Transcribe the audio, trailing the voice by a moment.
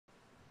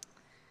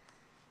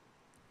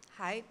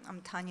Hi, I'm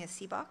Tania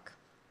Seabock.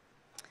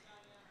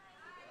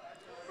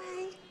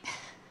 Hi.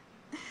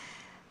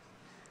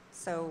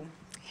 So,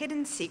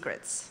 hidden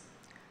secrets.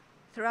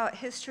 Throughout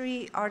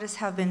history, artists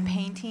have been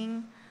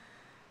painting,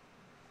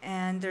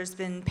 and there's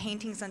been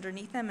paintings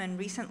underneath them, and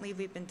recently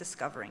we've been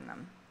discovering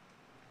them.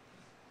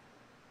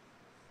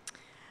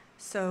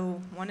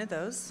 So, one of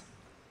those,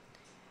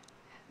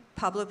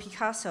 Pablo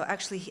Picasso,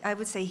 actually, I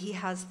would say he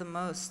has the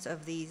most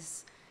of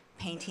these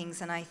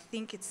paintings, and I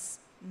think it's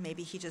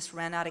maybe he just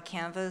ran out of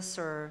canvas,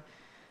 or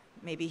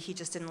maybe he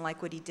just didn't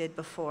like what he did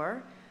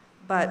before.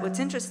 But what's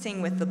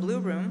interesting with the Blue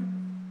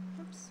Room,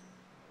 oops,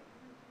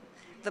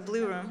 the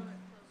Blue Room,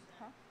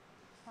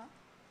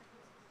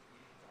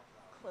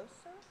 Closer?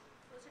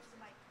 Closer to the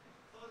mic.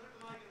 Closer to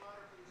the mic and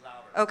louder, please.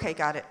 Louder. Okay,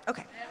 got it.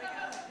 Okay,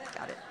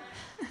 got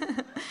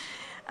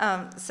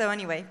it. So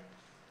anyway,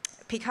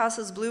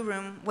 Picasso's Blue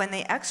Room, when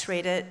they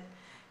x-rayed it,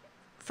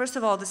 first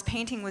of all, this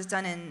painting was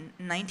done in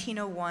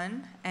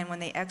 1901, and when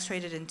they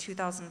x-rayed it in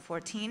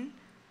 2014,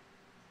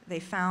 they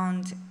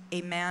found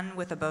a man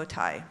with a bow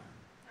tie.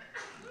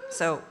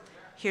 So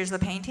here's the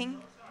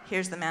painting,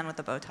 here's the man with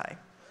the bow tie.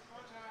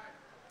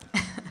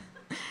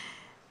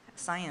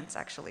 Science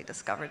actually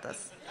discovered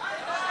this.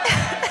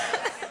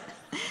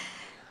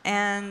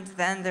 And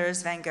then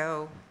there's Van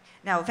Gogh.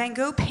 Now, Van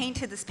Gogh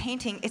painted this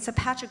painting. It's a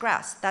patch of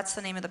grass. That's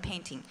the name of the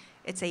painting.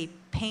 It's a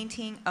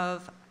painting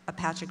of a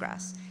patch of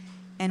grass.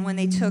 And when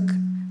they took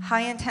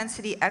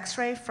high-intensity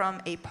X-ray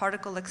from a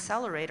particle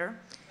accelerator,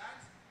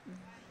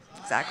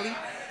 exactly,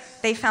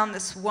 they found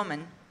this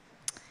woman.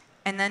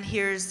 And then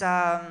here's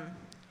Da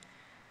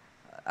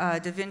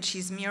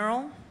Vinci's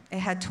mural. It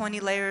had 20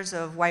 layers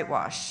of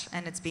whitewash,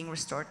 and it's being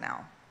restored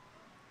now.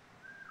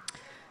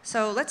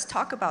 So let's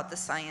talk about the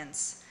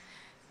science.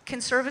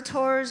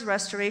 Conservators,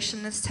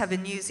 restorationists have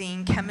been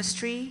using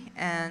chemistry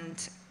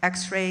and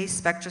X-ray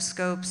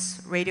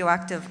spectroscopes,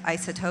 radioactive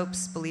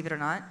isotopes, believe it or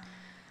not.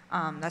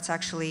 That's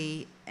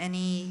actually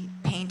any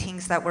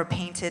paintings that were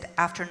painted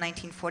after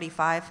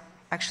 1945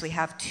 actually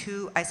have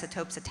 2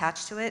 isotopes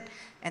attached to it,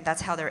 and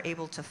that's how they're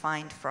able to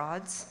find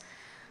frauds.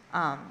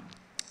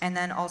 And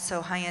then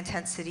also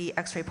high-intensity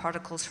X-ray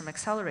particles from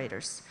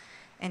accelerators.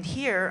 And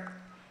here,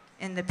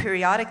 in the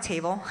periodic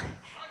table,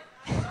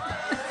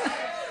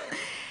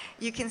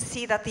 you can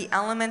see that the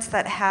elements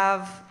that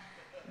have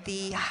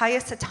the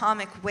highest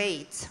atomic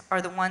weight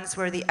are the ones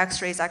where the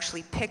X-rays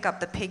actually pick up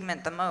the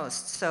pigment the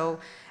most. So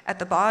at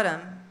the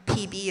bottom,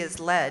 Pb is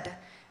lead,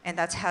 and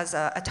that has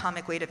an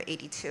atomic weight of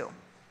 82.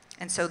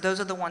 And so those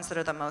are the ones that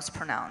are the most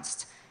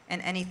pronounced.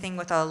 And anything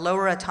with a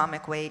lower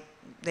atomic weight,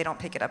 they don't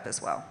pick it up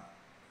as well.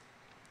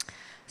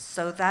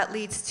 So that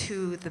leads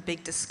to the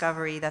big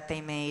discovery that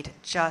they made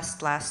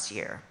just last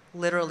year,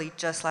 literally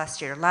just last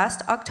year.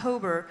 Last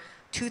October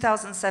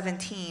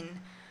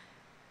 2017,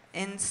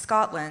 in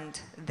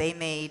Scotland, they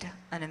made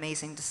an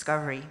amazing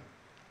discovery.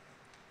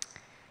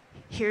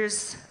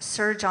 Here's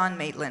Sir John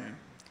Maitland.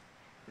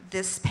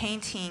 This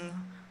painting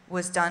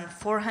was done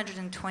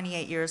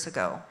 428 years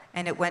ago,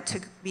 and it went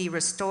to be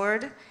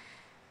restored,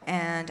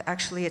 and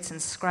actually it's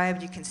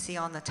inscribed, you can see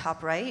on the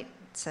top right,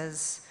 it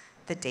says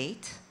the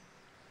date.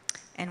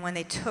 And when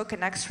they took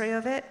an X-ray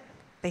of it,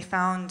 they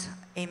found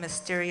a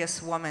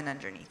mysterious woman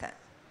underneath it.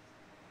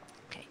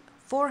 Okay,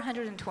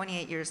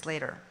 428 years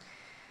later.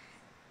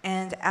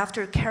 And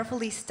after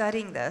carefully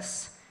studying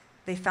this,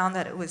 they found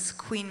that it was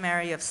Queen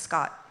Mary of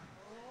Scots.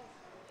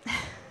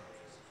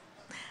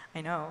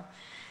 I know.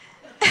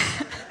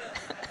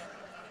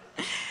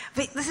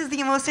 But this is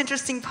the most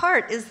interesting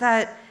part, is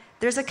that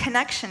there's a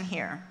connection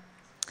here.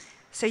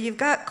 So you've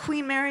got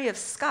Queen Mary of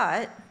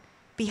Scots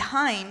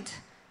behind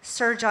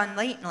Sir John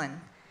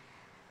Maitland.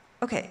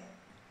 Okay,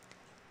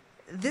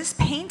 this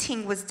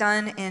painting was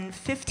done in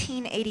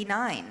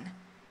 1589,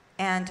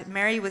 and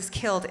Mary was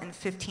killed in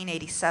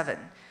 1587.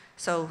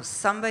 So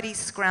somebody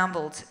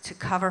scrambled to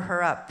cover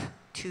her up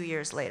 2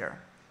 years later.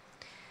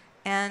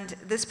 And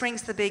this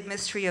brings the big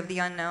mystery of the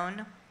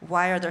unknown.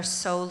 Why are there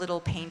so little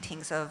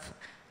paintings of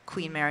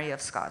Queen Mary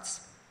of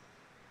Scots?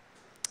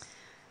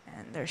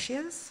 And there she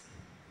is.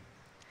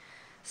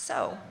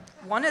 So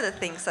one of the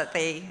things that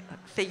they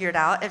figured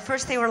out, at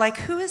first they were like,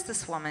 who is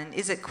this woman?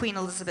 Is it Queen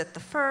Elizabeth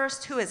I?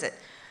 Who is it?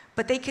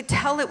 But they could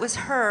tell it was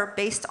her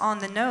based on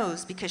the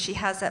nose, because she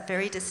has that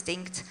very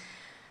distinct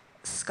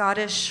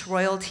Scottish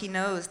royalty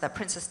nose that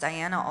Princess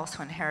Diana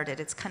also inherited.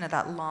 It's kind of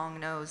that long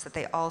nose that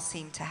they all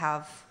seem to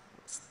have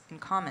in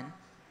common.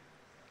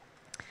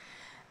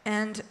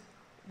 And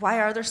why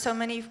are there so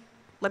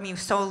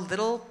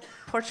little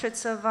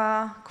portraits of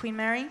Queen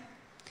Mary?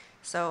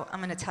 So I'm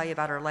going to tell you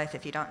about her life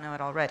if you don't know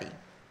it already.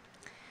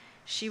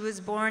 She was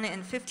born in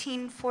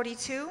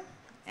 1542,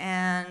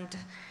 and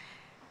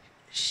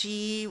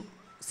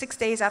 6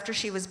 days after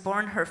she was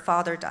born, her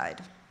father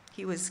died.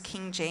 He was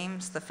King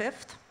James V,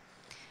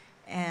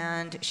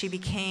 and she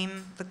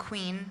became the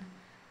Queen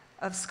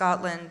of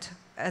Scotland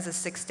as she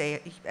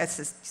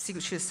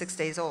was 6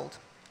 days old.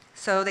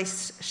 So they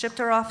shipped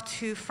her off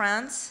to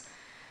France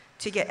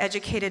to get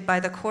educated by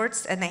the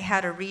courts, and they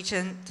had a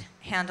regent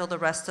handle the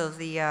rest of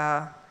the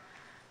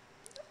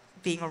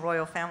being a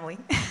royal family.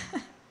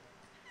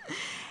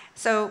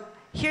 So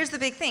here's the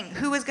big thing.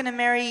 Who was going to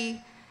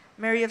marry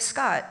Mary of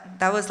Scott?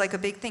 That was like a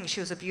big thing. She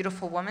was a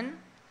beautiful woman.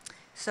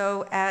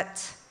 So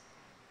at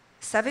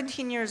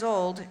 17 years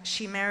old,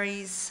 she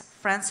marries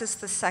Francis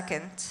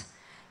II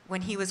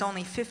when he was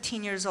only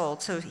 15 years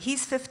old. So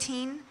he's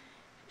 15,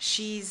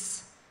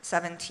 she's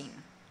 17.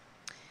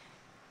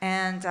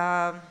 And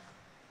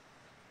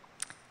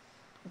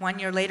 1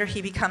 year later,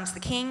 he becomes the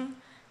king.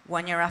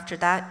 1 year after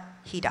that,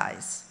 he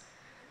dies.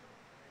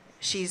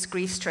 She's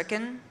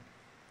grief-stricken,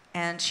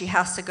 and she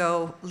has to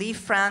go leave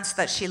France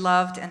that she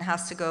loved and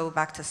has to go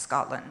back to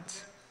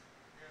Scotland.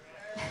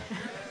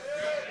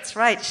 That's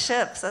right,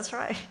 ships, that's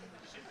right.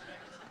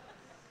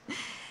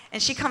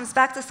 And she comes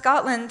back to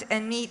Scotland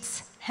and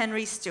meets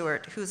Henry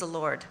Stuart, who's a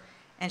lord,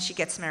 and she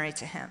gets married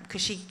to him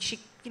because she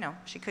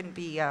couldn't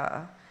be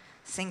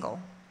single.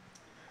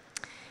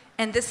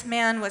 And this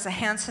man was a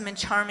handsome and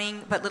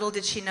charming, but little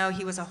did she know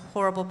he was a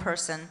horrible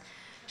person.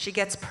 She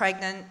gets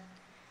pregnant,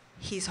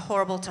 he's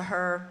horrible to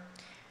her,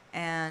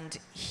 and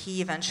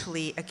he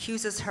eventually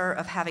accuses her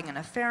of having an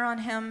affair on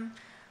him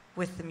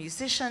with the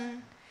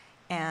musician,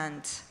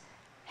 and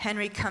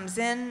Henry comes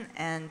in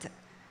and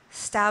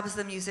stabs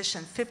the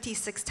musician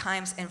 56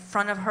 times in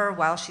front of her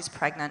while she's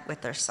pregnant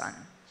with their son.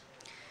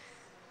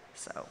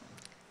 So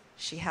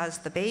she has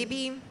the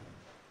baby,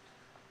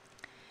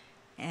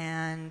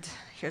 and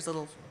here's a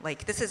little,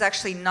 this is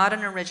actually not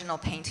an original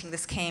painting.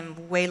 This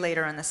came way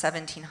later in the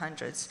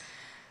 1700s.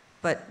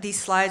 But these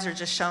slides are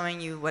just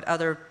showing you what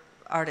other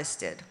artists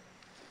did.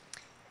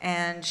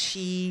 And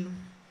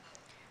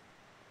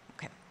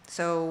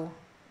so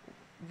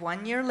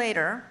 1 year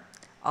later,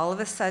 all of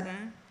a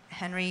sudden,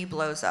 Henry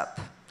blows up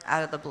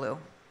out of the blue.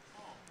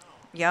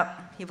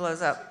 Yep, he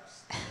blows up.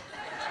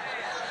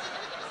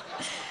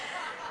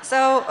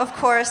 So, of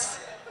course,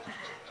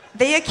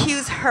 they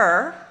accuse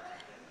her,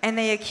 and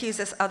they accuse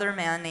this other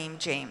man named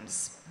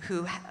James,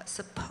 who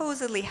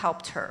supposedly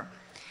helped her.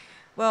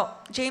 Well,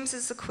 James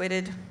is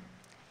acquitted,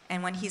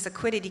 and when he's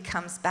acquitted, he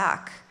comes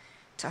back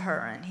to her,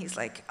 and he's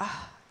like,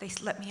 oh, they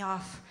let me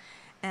off,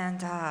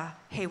 and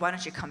hey, why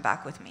don't you come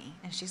back with me?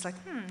 And she's like,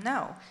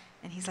 no.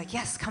 And he's like,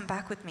 yes, come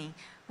back with me.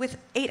 With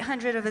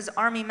 800 of his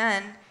army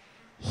men,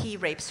 he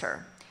rapes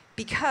her.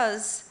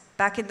 Because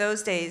back in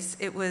those days,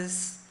 it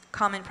was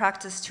common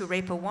practice to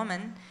rape a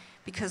woman,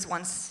 because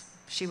once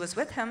she was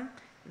with him,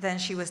 then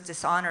she was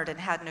dishonored and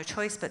had no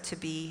choice but to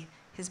be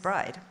his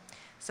bride.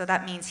 So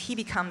that means he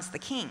becomes the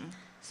king.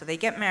 So they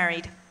get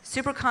married,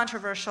 super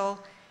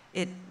controversial.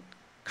 It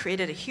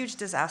created a huge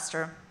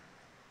disaster.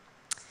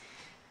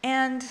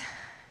 And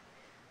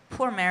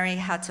poor Mary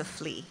had to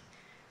flee.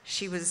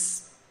 She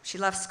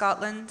left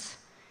Scotland.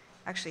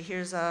 Actually,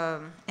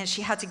 and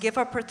she had to give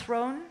up her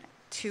throne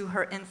to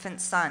her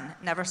infant son,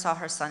 never saw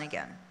her son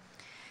again.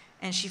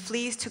 And she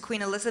flees to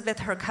Queen Elizabeth,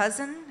 her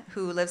cousin,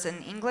 who lives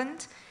in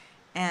England.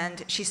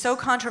 And she's so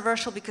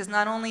controversial because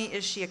not only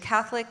is she a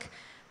Catholic,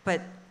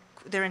 but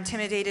they're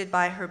intimidated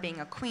by her being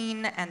a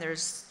queen, and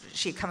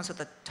she comes with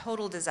a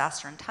total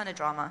disaster and ton of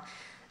drama,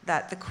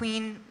 that the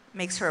queen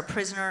makes her a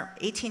prisoner.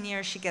 18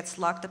 years, she gets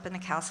locked up in the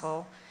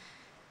castle.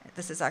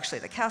 This is actually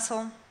the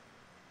castle.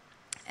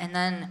 And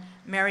then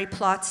Mary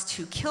plots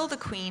to kill the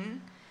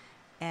queen,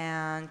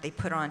 and they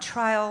put her on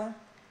trial,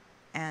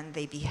 and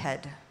they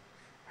behead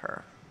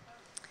her.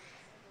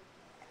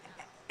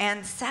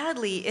 And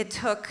sadly, it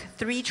took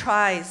 3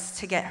 tries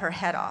to get her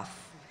head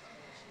off.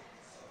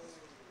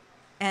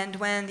 And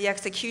when the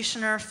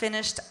executioner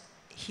finished,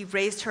 he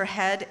raised her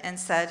head and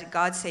said,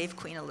 "God save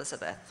Queen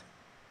Elizabeth."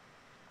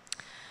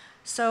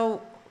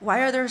 So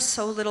why are there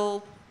so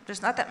little,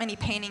 there's not that many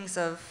paintings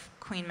of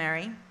Queen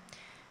Mary,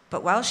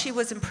 but while she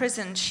was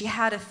imprisoned, she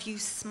had a few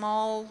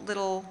small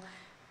little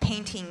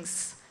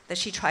paintings that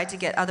she tried to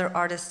get other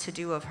artists to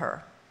do of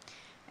her.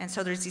 And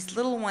so there's these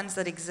little ones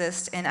that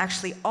exist, and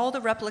actually all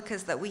the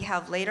replicas that we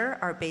have later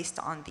are based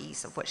on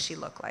these of what she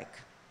looked like.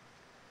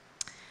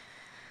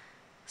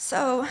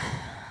 So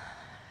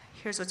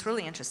here's what's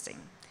really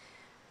interesting.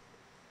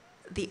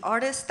 The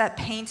artist that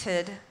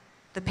painted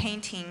the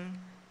painting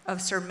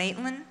of Sir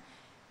Maitland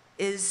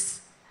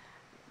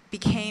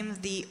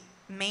became the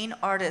main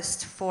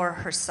artist for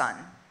her son,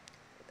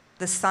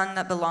 the son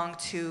that belonged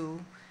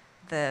to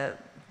the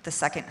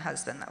second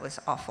husband that was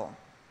awful.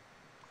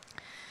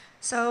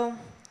 So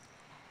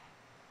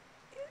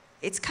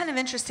it's kind of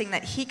interesting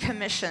that he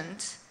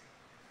commissioned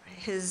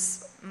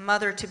his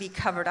mother to be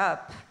covered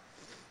up.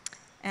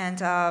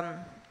 And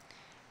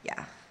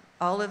yeah,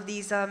 all of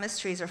these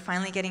mysteries are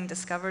finally getting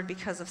discovered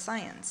because of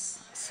science.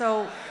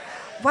 So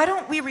why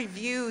don't we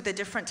review the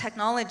different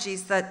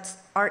technologies that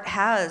art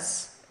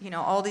has,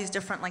 all these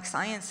different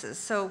sciences.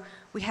 So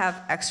we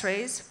have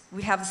X-rays,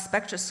 we have a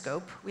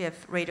spectroscope, we have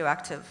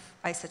radioactive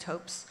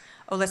isotopes.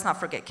 Oh, let's not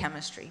forget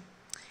chemistry.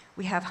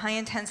 We have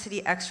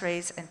high-intensity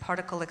X-rays and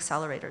particle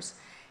accelerators.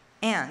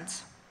 And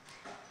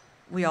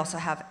we also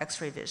have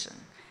X-ray vision.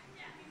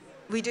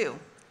 We do.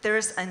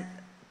 There's a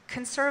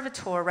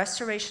conservator,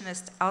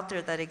 restorationist out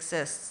there that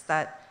exists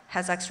that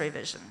has X-ray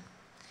vision.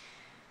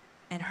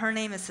 And her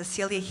name is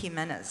Cecilia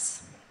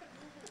Jimenez.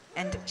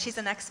 and she's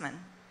an X-Men.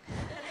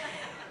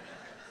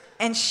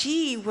 And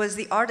she was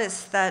the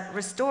artist that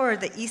restored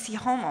the Isi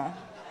Homo.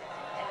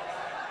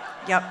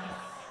 Yep,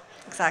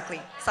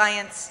 exactly.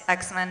 Science,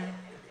 X-Men.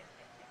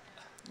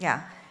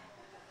 Yeah.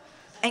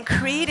 And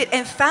created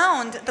and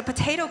found the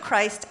potato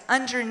Christ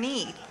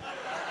underneath.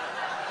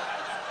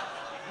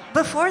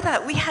 Before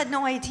that, we had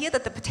no idea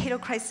that the potato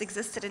Christ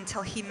existed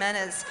until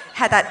Jimenez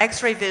had that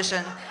X-ray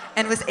vision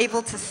and was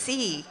able to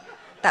see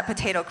that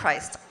potato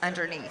Christ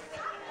underneath.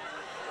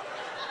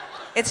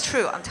 It's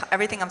true.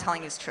 Everything I'm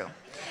telling you is true.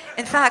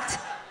 In fact,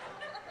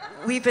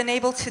 we've been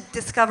able to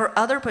discover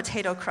other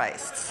potato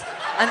Christs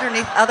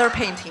underneath other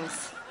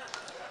paintings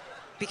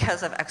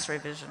because of X-ray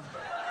vision.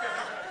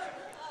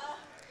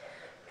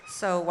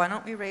 So why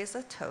don't we raise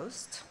a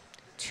toast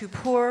to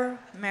poor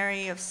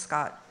Mary of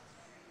Scott.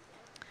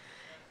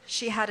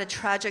 She had a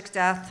tragic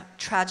death,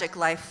 tragic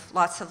life,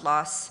 lots of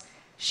loss.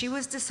 She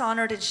was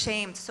dishonored and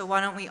shamed, so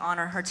why don't we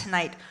honor her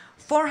tonight?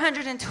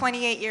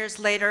 428 years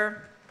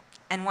later,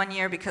 and 1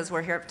 year because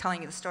we're here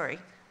telling you the story.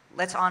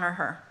 Let's honor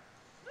her.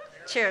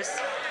 Cheers.